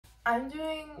I'm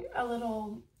doing a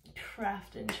little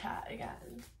craft and chat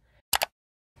again.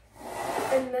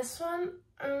 In this one,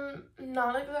 I'm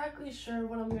not exactly sure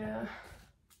what I'm gonna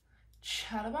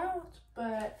chat about,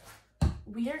 but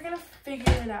we are gonna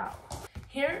figure it out.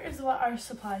 Here is what our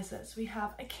supplies is. We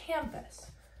have a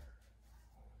canvas,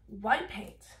 white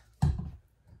paint,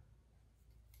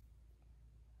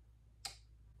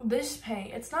 this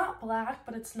paint, it's not black,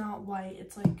 but it's not white.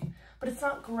 It's like, but it's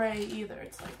not gray either.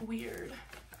 It's like weird.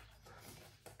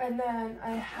 And then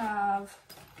I have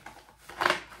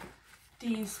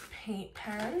these paint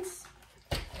pens.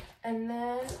 And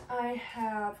then I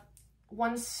have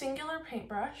one singular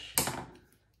paintbrush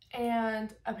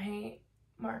and a paint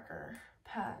marker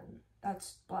pen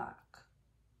that's black.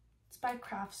 It's by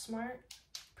Craftsmart.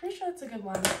 Pretty sure it's a good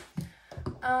one.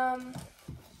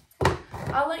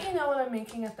 I'll let you know what I'm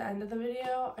making at the end of the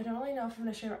video. I don't really know if I'm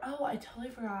gonna share. Oh, I totally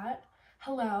forgot.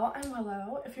 Hello, I'm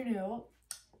Willow. If you're new,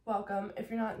 welcome. If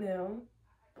you're not new,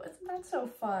 isn't that so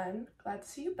fun? Glad to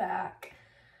see you back.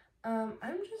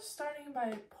 I'm just starting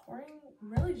by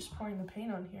really just pouring the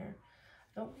paint on here.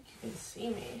 I don't think you can see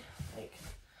me. Like,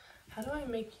 how do I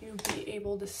make you be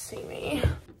able to see me?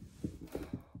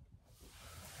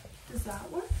 Does that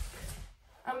work?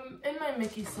 I'm in my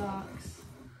Mickey socks.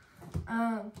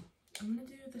 I'm gonna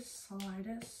do the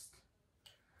slightest.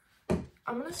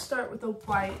 I'm gonna start with a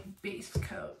white base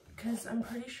coat because I'm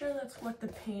pretty sure that's what the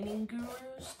painting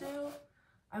gurus do.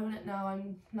 I wouldn't know,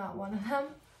 I'm not one of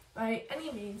them by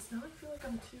any means. Now I feel like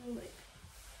I'm too like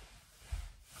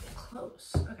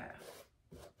close. Okay.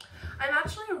 I'm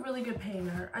actually a really good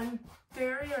painter. I'm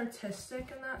very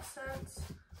artistic in that sense.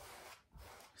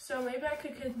 So maybe I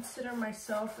could consider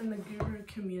myself in the guru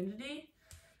community,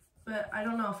 but I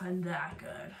don't know if I'm that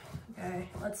good. Okay,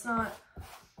 let's not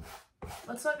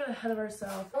get ahead of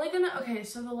ourselves. Okay,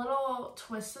 so the little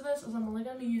twist of this is I'm only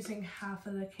gonna be using half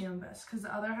of the canvas because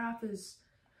the other half is,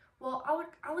 well,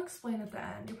 I'll explain at the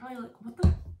end. You're probably like, what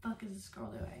the fuck is this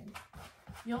girl doing?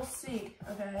 You'll see,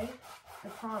 okay? I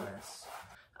promise.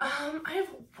 I have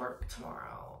work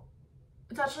tomorrow.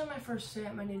 It's actually my first day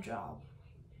at my new job.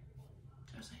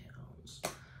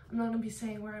 I'm not gonna be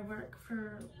saying where I work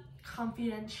for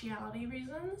confidentiality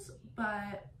reasons,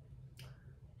 but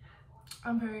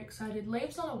I'm very excited.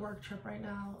 Lave's on a work trip right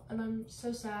now, and I'm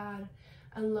so sad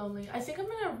and lonely. I think I'm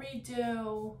gonna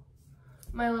redo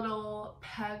my little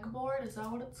pegboard. Is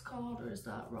that what it's called, or is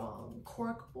that wrong?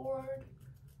 Cork board.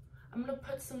 I'm gonna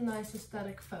put some nice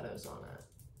aesthetic photos on it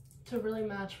to really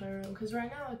match my room, because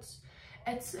right now it's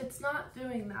not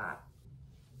doing that.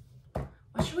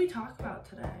 What should we talk about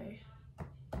today?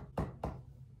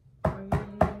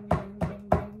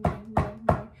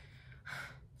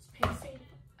 Is pacing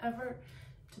ever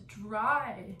to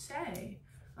dry? Say,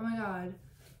 oh my god.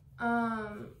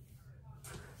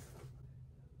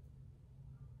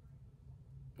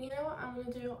 You know what I'm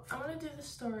gonna do? I'm gonna do the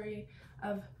story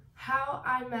of how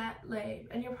I met Lave.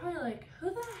 And you're probably like, who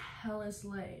the hell is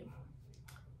Lave?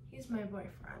 He's my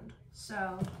boyfriend.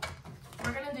 So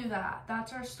we're gonna do that.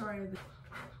 That's our story.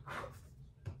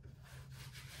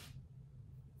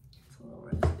 It's a little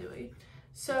residue-y.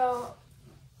 So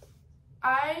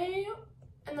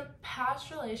in the past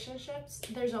relationships,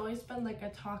 there's always been like a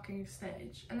talking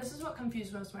stage, and this is what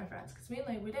confused most of my friends, because me and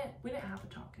Lave, we didn't have a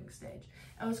talking stage.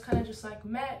 It was kind of just like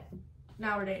met,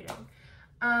 now we're dating.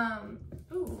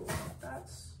 Ooh,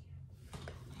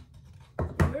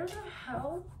 where the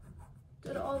hell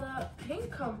did all that paint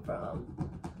come from?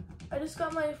 I just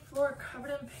got my floor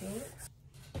covered in paint.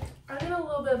 I'm in a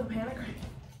little bit of a panic right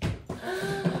now.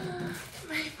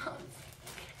 My mom's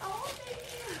calling me.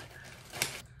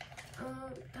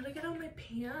 Did I get on my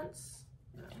pants?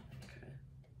 No, okay.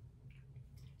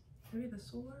 Maybe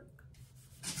this will work.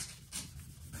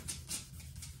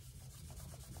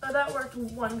 Oh, that worked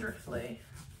wonderfully.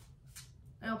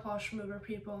 Nail polish remover,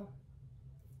 people.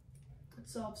 It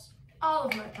solves all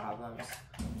of my problems.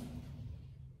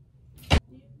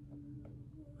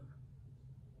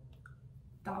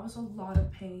 That was a lot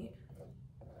of paint.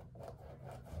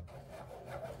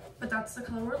 But that's the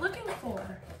color we're looking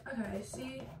for. Okay,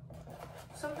 see?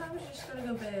 Sometimes you just gotta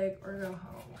go big or go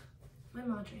home. My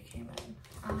madre came in.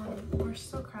 We're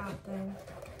still crafting.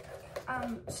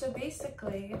 So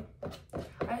basically,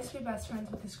 I used to be best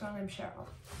friends with this girl named Cheryl.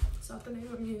 Is that the name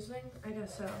I'm using? I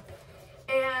guess so.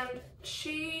 And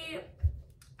she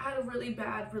had a really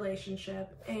bad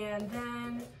relationship, and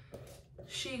then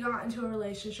she got into a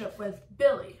relationship with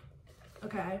Billy,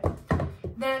 okay?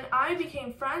 Then I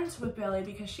became friends with Billy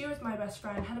because she was my best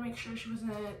friend, had to make sure she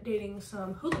wasn't dating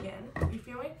some hooligan, you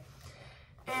feel me?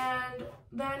 And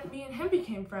then me and him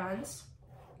became friends,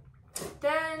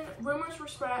 Then rumors were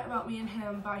spread about me and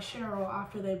him by Cheryl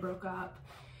after they broke up.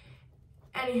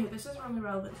 Anywho, this is really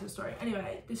relevant to the story.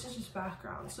 Anyway, this is just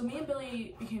background. So me and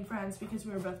Billy became friends because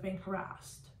we were both being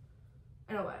harassed.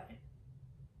 In a way.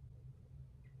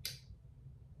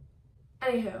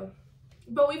 Anywho,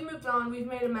 but we've moved on. We've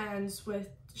made amends with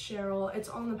Cheryl. It's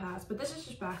all in the past, but this is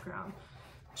just background.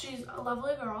 She's a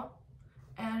lovely girl,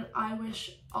 and I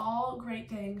wish all great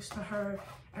things to her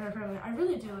and her family. I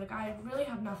really do. Like, I really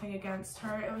have nothing against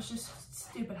her. It was just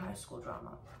stupid high school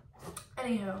drama.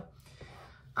 Anywho,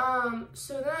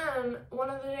 so then one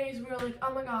of the days we were like,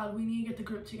 oh my god, we need to get the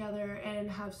group together and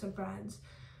have some friends.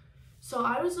 So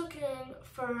I was looking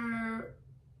for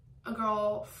a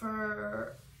girl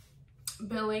for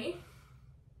Billy,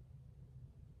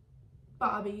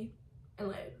 Bobby, and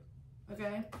Labe,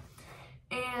 okay?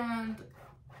 And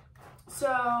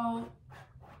so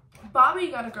Bobby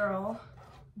got a girl,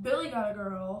 Billy got a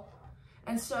girl,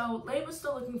 and so Labe was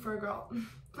still looking for a girl.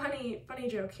 funny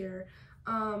joke here.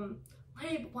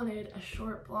 Labe wanted a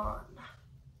short blonde.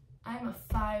 I'm a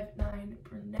 5'9"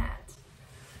 brunette.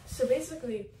 So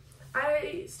basically,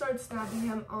 I started snapping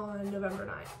him on November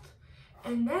 9th.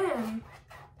 And then,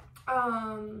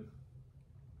 I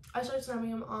started snapping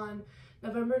him on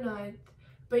November 9th.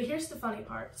 But here's the funny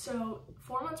part. So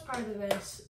 4 months prior to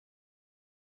this,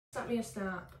 he sent me a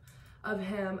snap of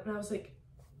him, and I was like,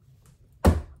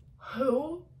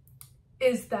 who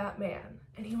is that man?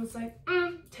 And he was like,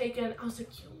 taken. I was like,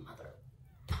 you motherfucker.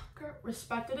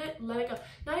 Respected it, let it go.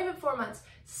 Not even 4 months,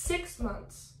 6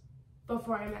 months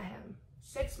before I met him.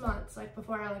 6 months, like,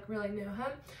 before I, like, really knew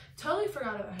him. Totally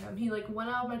forgot about him. He, like, went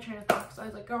out of my train of thought. So I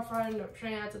was like, girlfriend, no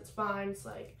chance, it's fine. It's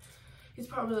like, he's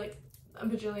probably, like, a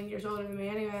bajillion years older than me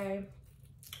anyway.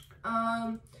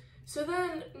 So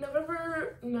then,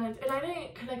 November 9th, and I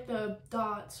didn't connect the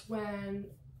dots when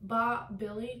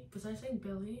Billy, was I saying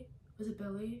Billy? Was it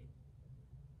Billy?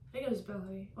 I think it was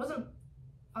Billy. It wasn't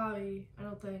Bobby, I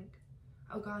don't think.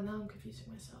 Oh god, now I'm confusing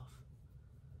myself.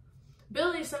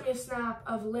 Billy sent me a snap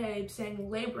of Labe saying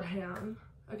Labraham,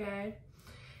 okay?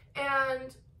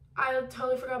 And I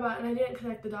totally forgot about it, and I didn't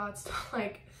connect the dots till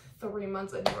like 3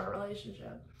 months into our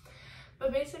relationship.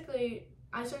 But basically,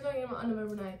 I started talking to him on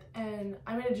November 9th, and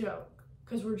I made a joke,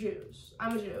 because we're Jews.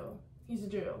 I'm a Jew. He's a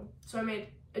Jew. So I made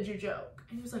a Jew joke.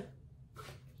 And he was like,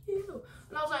 ew.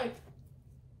 And I was like,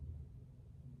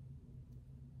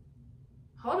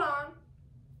 hold on.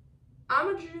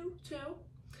 I'm a Jew, too.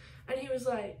 And he was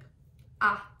like,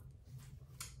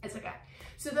 it's okay.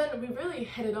 So then we really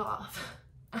hit it off,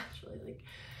 actually, like,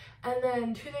 and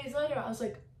then 2 days later, I was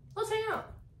like, let's hang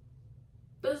out.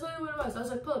 This is literally what it was. I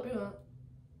was like, pull up, you want?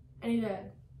 And he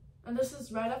did. And this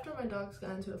is right after my dogs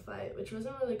got into a fight, which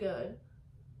wasn't really good.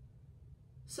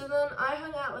 So then I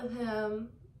hung out with him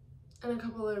and a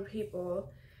couple other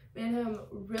people. Me and him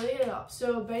really hit it off.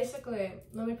 So basically,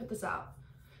 let me put this out.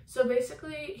 So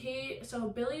basically,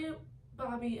 Billy,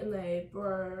 Bobby, and Labe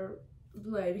were,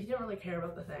 he didn't really care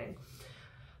about the thing.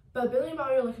 But Billy and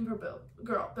Bobby were looking for a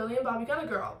girl. Billy and Bobby got a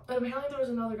girl. And apparently there was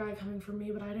another guy coming for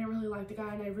me, but I didn't really like the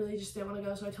guy, and I really just didn't want to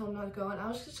go, so I told him not to go. And I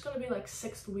was just going to be like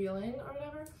sixth wheeling or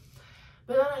whatever.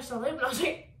 But then I saw Labe, and I was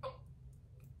like,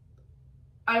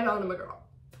 I found him a girl.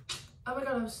 Oh my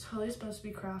god, I was totally supposed to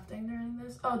be crafting during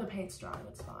this. Oh, the paint's drying,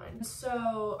 it's fine.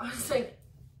 So I was like,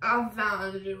 I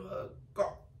found you a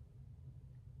girl.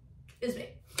 It's me.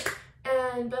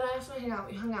 And then I asked him to hang out.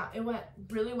 We hung out. It went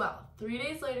really well. 3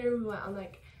 days later, we went on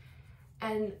like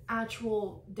an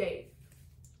actual date.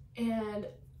 And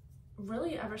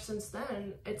really ever since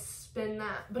then, it's been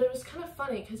that. But it was kind of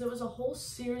funny because it was a whole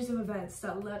series of events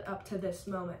that led up to this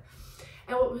moment.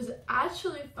 And what was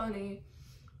actually funny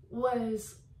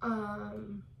was,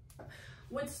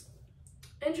 what's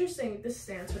interesting, this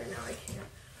stands right now, I can't.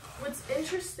 What's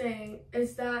interesting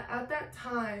is that at that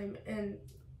time, and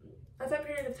at that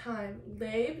period of time,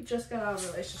 Labe just got out of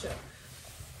a relationship.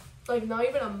 Like, not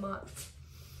even a month.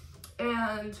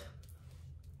 And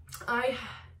I,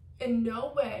 in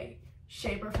no way,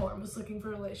 shape, or form was looking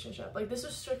for a relationship. Like, this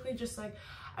was strictly just like,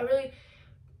 I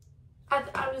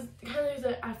was kind of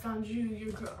like, I found you,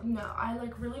 your girl. No, I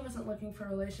like really wasn't looking for a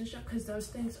relationship because those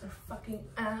things are fucking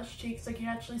ass cheeks. Like, you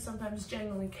actually sometimes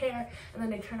genuinely care, and then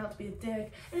they turn out to be a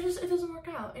dick. And it doesn't work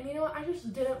out. And you know what? I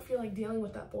just didn't feel like dealing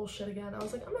with that bullshit again. I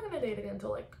was like, I'm not gonna date again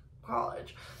until like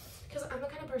college, because I'm the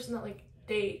kind of person that like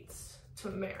dates to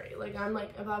marry. Like, I'm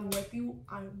like, if I'm with you,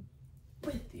 I'm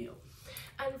with you.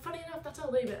 And funny enough, that's how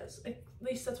Labe is. At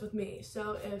least that's with me.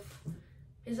 So if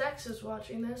his ex is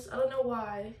watching this, I don't know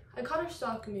why. I caught her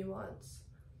stalking me once.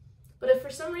 But if for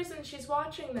some reason she's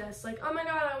watching this, like, oh my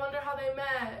god, I wonder how they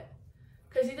met.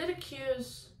 Because he did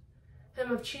accuse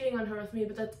him of cheating on her with me,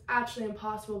 but that's actually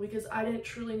impossible because I didn't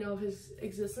truly know of his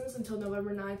existence until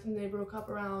November 9th, and they broke up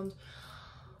around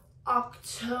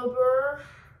October.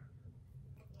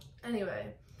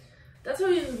 Anyway, that's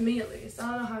how he is with me, at least.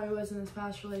 I don't know how he was in his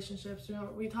past relationships. You know,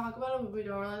 we talk about it, but we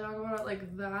don't really talk about it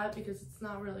like that because it's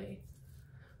not really,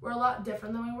 we're a lot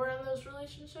different than we were in those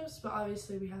relationships, but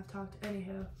obviously we have talked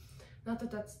anyhow. Not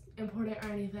that that's important or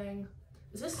anything.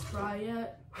 Is this dry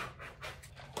yet?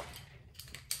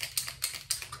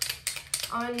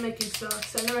 I'm making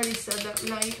socks. I already said that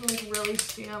now you can like really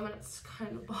see them and it's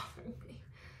kind of bothering me.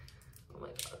 Oh my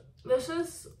god. This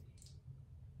is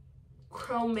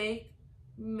Chromatec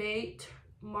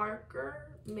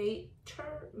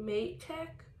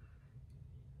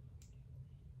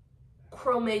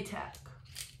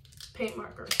paint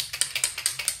markers.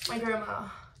 My grandma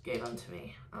gave them to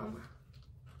me.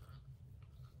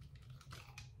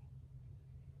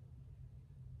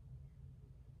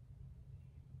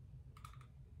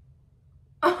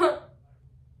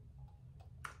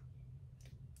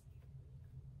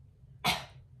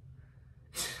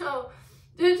 So,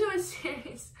 due to a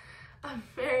series of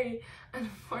very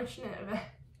unfortunate events,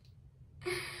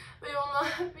 we will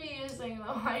not be using the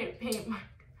white paint marker.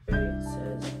 It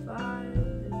says 5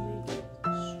 and make it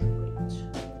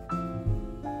straight.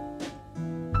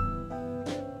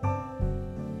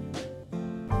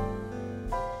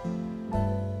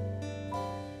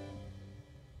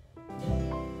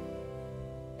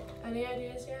 Any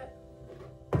ideas yet?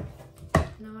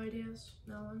 No ideas?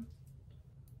 No one?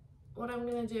 What I'm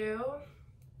gonna do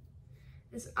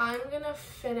is I'm gonna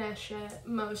finish it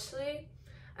mostly,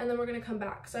 and then we're gonna come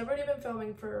back because I've already been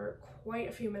filming for quite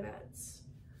a few minutes.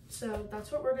 So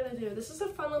that's what we're gonna do. This is a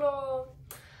fun little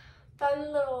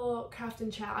craft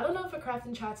and chat. I don't know if a craft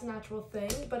and chat's an actual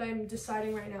thing, but I'm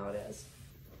deciding right now it is.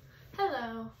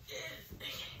 Hello.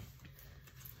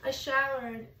 I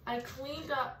showered. I cleaned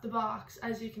up the box,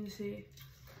 as you can see.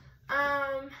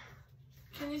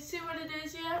 Can you see what it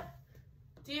is yet?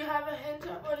 Do you have a hint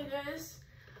of what it is?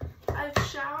 I've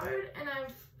showered and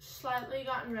I've slightly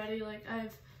gotten ready.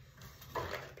 I've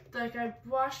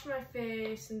washed my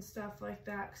face and stuff like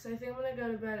that because I think I'm gonna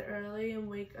go to bed early and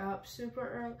wake up super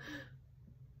early.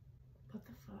 What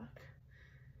the fuck?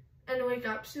 And wake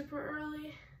up super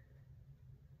early.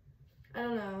 I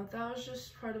don't know. That was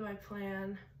just part of my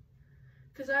plan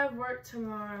because I have work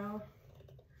tomorrow.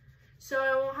 So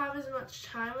I won't have as much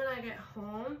time when I get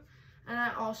home. And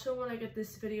I also want to get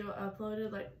this video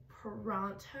uploaded like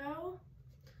pronto.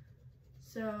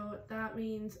 So that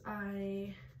means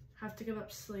I have to give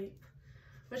up sleep,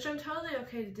 which I'm totally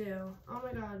okay to do. Oh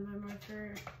my god, my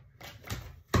marker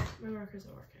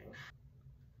isn't working.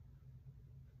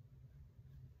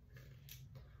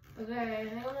 Okay, I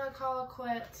think I'm gonna call it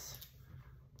quits.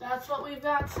 That's what we've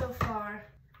got so far.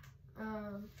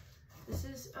 This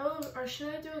is, oh, or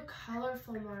should I do a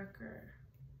colorful marker?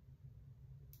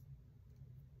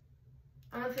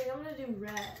 I think I'm gonna do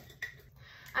red.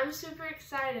 I'm super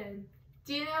excited.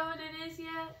 Do you know what it is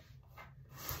yet?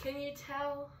 Can you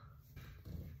tell?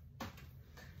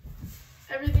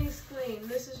 Everything's clean.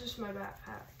 This is just my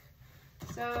backpack.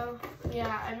 So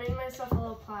yeah, I made myself a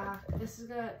little plaque. This is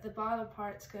the bottom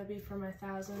part's gonna be for my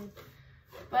 1,000.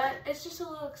 But it's just a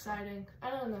little exciting. I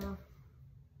don't know.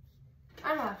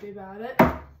 I'm happy about it.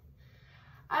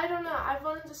 I don't know. I've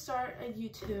wanted to start a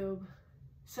YouTube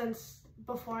since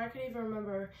before I could even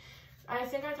remember. I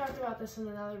think I talked about this in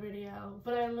another video,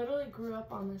 but I literally grew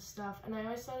up on this stuff and I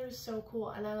always thought it was so cool,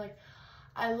 and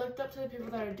I looked up to the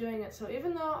people that are doing it. So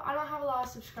even though I don't have a lot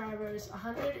of subscribers,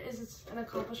 100 is an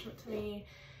accomplishment to me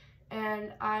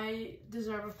and I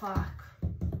deserve a plaque.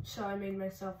 So I made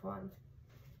myself one.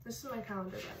 This is my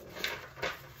calendar, by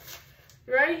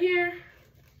the way. Right here,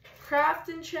 craft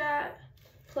and chat,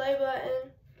 play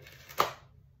button.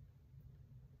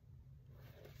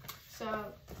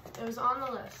 So it was on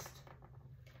the list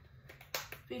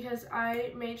because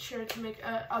I made sure to make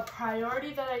a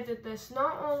priority that I did this,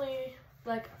 not only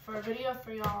like for a video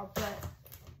for y'all, but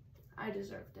I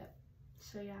deserved it.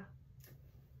 So yeah.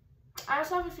 I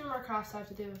also have a few more crafts I have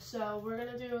to do, so we're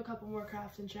gonna do a couple more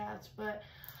crafts and chats, but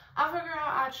I'll figure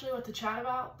out actually what to chat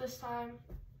about this time.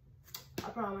 I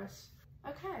promise.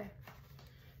 Okay.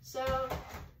 So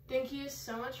thank you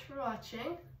so much for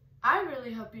watching. I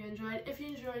really hope you enjoyed. If you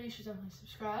enjoyed, you should definitely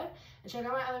subscribe and check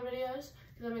out my other videos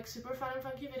because I make super fun and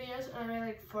funky videos, and I make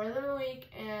like 4 of them a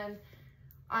week, and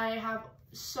I have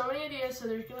so many ideas, so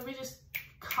there's gonna be just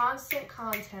constant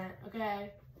content,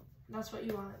 okay? That's what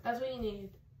you want. That's what you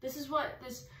need. This is what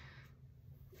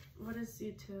what is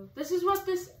YouTube? This is what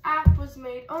this app was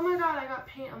made. Oh my god, I got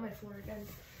paint on my floor again.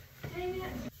 Dang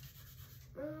it.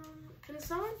 Can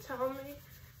someone tell me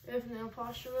if nail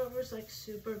polish remover is like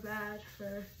super bad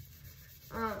for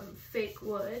fake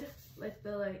wood, like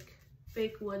the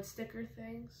fake wood sticker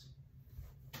things?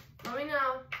 Let me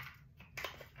know.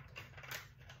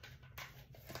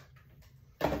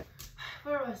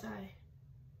 Where was I?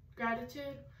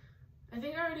 Gratitude? I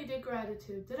think I already did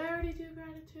gratitude. Did I already do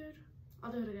gratitude?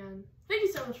 I'll do it again. Thank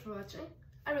you so much for watching.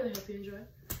 I really hope you enjoyed.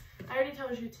 I already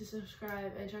told you to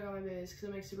subscribe and check out my videos because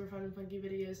I make super fun and funky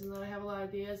videos, and then I have a lot of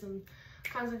ideas and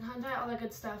constant content, all that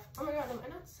good stuff. Oh my god, am I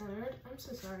not centered? I'm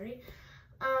so sorry.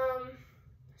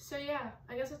 So yeah,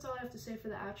 I guess that's all I have to say for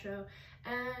the outro,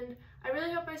 and I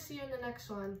really hope I see you in the next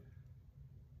one.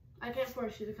 I can't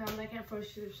force you to come, I can't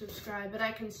force you to subscribe, but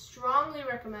I can strongly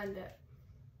recommend it.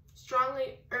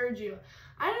 Strongly urge you.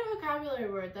 I had a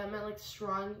vocabulary word that meant like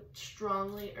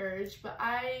strongly urge, but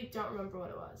I don't remember what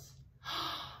it was.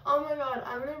 Oh my god,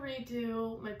 I'm gonna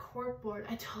redo my cork board.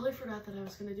 I totally forgot that I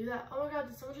was gonna do that. Oh my god,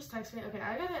 did someone just text me? Okay,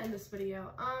 I gotta end this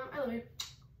video. I love you.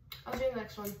 I'll see you in the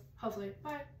next one, hopefully.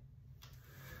 Bye.